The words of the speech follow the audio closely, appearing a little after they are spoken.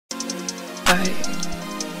I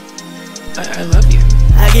love you.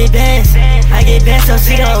 I get bands so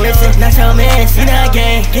she don't listen. Not your man, she not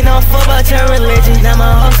gang. Get no fuck about your religion. Now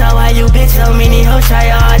my hoes how why you bitch. So many hoes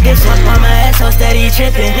try your audition. Why my ass so steady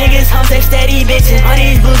tripping. Niggas hoes they steady bitching. All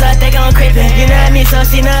these booze I think I'm crippin'. You know what I mean, so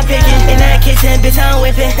she not picking. In that kitchen, bitch I'm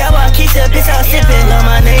whipping. That walk Keisha, bitch I'm sipping. Love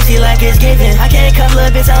my name, she like it's giving. I can't cuff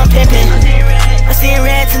little bitch, I'm pimping. I see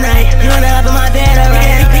red tonight. You wanna hop in my bed,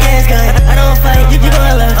 alright? Big ass gun. I don't fight. You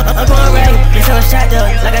gon' love. I'm going right. Bitch I'm strapped up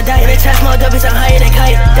like I died. In the chest mode, bitch I'm higher than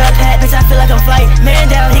kite. That pat, bitch I feel like I'm flight.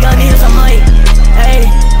 Man down, he gon' need some might. Hey,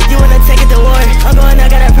 you wanna take it to war? I'm going,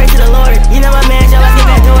 I gotta pray to the Lord. You know my man, y'all ask me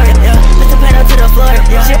back door. Yeah, put the pedal to the floor.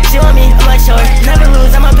 Yeah, she want me, I'm like sure. Never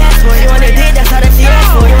lose, I'm a passport. You wanna dig, that's all that she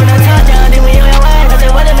asked for. You wanna talk down, then we on your ass. I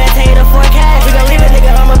said, what a man, tell you the forecast. We gon' leave a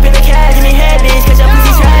nigga, I'm up in the cash. Give me head, bitch, cause your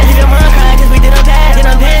pussy trash. Leave your mom crying, cause we did a bad. Then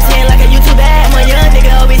I'm dancing like a YouTube ad. I'm a young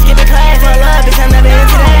nigga, always skipping class. For love, bitch, I'm never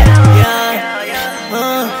into that.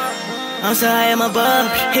 I'm so high, I'm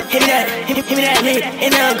above. Hit me that lit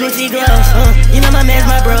in the Gucci gloves. You know my man's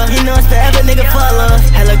my bro. He know it's forever, nigga, for love.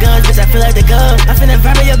 Hella guns, bitch, I feel like the gun. I finna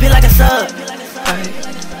vibe your bitch like a sub.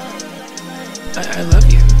 I love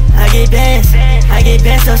you. I get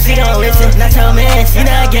bands so she don't listen. Not your man, she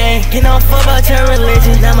not gang. Get no fuck about your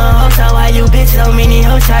religion. Now my hoes how why you bitch. So many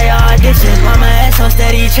hoes try your audition. Why my ass so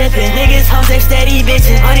steady tripping. Niggas hoes they steady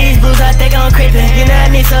bitching. All these blues I think I'm crippin'. You know what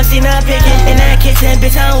I mean, so she not picking. In that kitchen,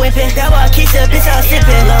 bitch I'm whipping. That walk Keisha, bitch I'm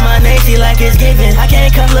sipping. Love my name, she like it's giving. I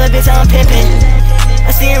can't cuff little bitch, I'm pimping.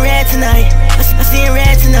 I see red tonight. I see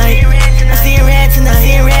red tonight. I see red tonight. I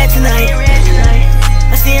see red tonight.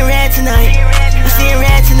 I see red tonight. I see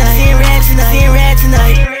red tonight. I see red tonight. I see red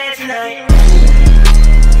tonight.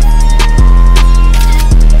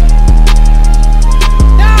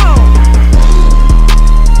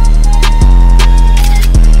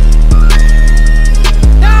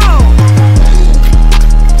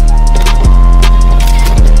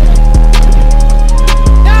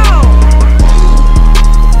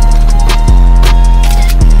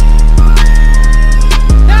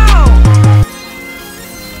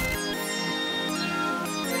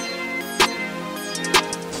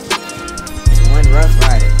 Rough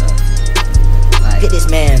Rider, bro. Like, look at this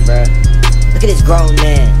man, bro. Look at this grown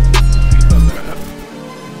man.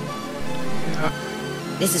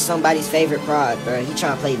 This is somebody's favorite prod, bro. He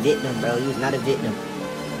trying to play victim, bro. He was not a victim.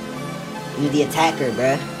 He was the attacker,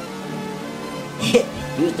 bro. He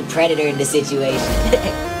was the predator in this situation.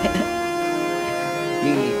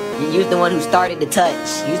 you was the one who started the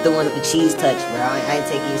touch. You was the one with the cheese touch, bro. I ain't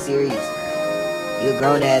taking you serious. You a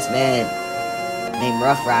grown ass man named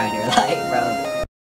Rough Rider, like, bro.